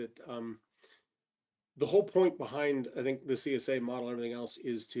lines is that the whole point behind, I think, the CSA model and everything else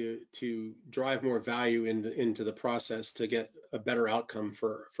is to drive more value into the process to get a better outcome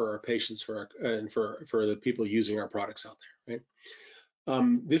for our patients, and for the people using our products out there,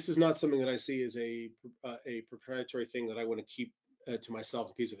 right? This is not something that I see as a proprietary thing that I want to keep to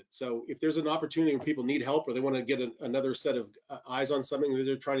myself, a piece of it. So if there's an opportunity where people need help or they want to get another set of eyes on something that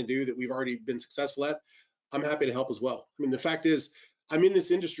they're trying to do that we've already been successful at, I'm happy to help as well. I mean, the fact is, I'm in this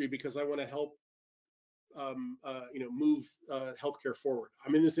industry because I want to help move healthcare forward.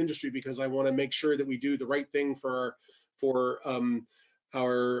 I'm in this industry because I want to make sure that we do the right thing for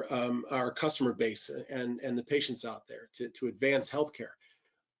our customer base and the patients out there to advance healthcare.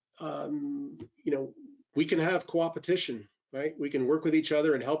 We can have co-opetition, right? We can work with each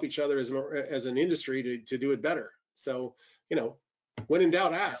other and help each other as an industry to do it better. So, when in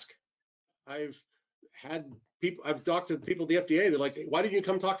doubt, ask. I've talked to people at the FDA. They're like, why didn't you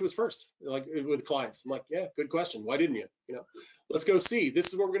come talk to us first? Like with clients. I'm like, yeah, good question. Why didn't you? Let's go see. This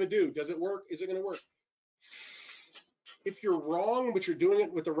is what we're going to do. Does it work? Is it going to work? If you're wrong, but you're doing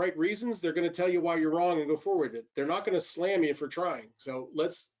it with the right reasons, they're going to tell you why you're wrong and go forward. They're not going to slam you for trying. So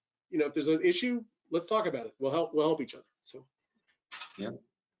let's, if there's an issue, let's talk about it. We'll help each other. So. Yeah,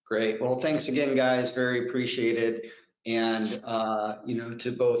 great. Well, thanks again, guys. Very appreciated. And,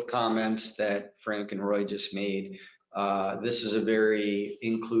 to both comments that Frank and Roy just made, this is a very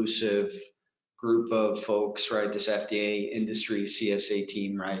inclusive group of folks, right? This FDA-Industry CSA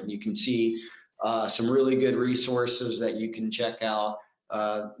team, right? And you can see some really good resources that you can check out.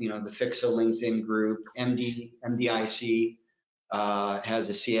 The FICSA LinkedIn group, MDIC has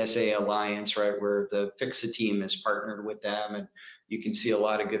a CSA alliance, right, where the FICSA team is partnered with them, and you can see a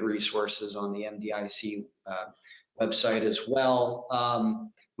lot of good resources on the MDIC website as well.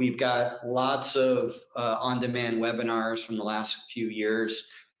 We've got lots of on-demand webinars from the last few years.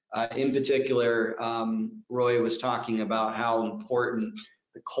 In particular, Roy was talking about how important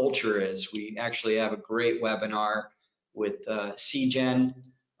the culture is. We actually have a great webinar with CGen,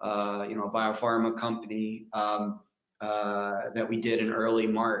 a biopharma company that we did in early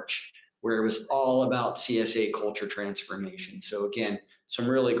March, where it was all about CSA culture transformation. So again, some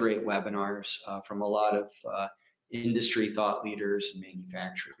really great webinars from a lot of industry thought leaders and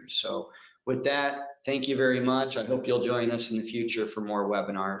manufacturers. So with that, thank you very much. I hope you'll join us in the future for more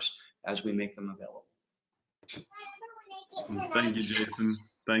webinars. as we make them available. Thank you, Jason.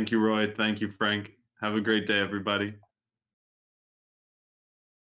 Thank you, Roy. Thank you, Frank. Have a great day, everybody.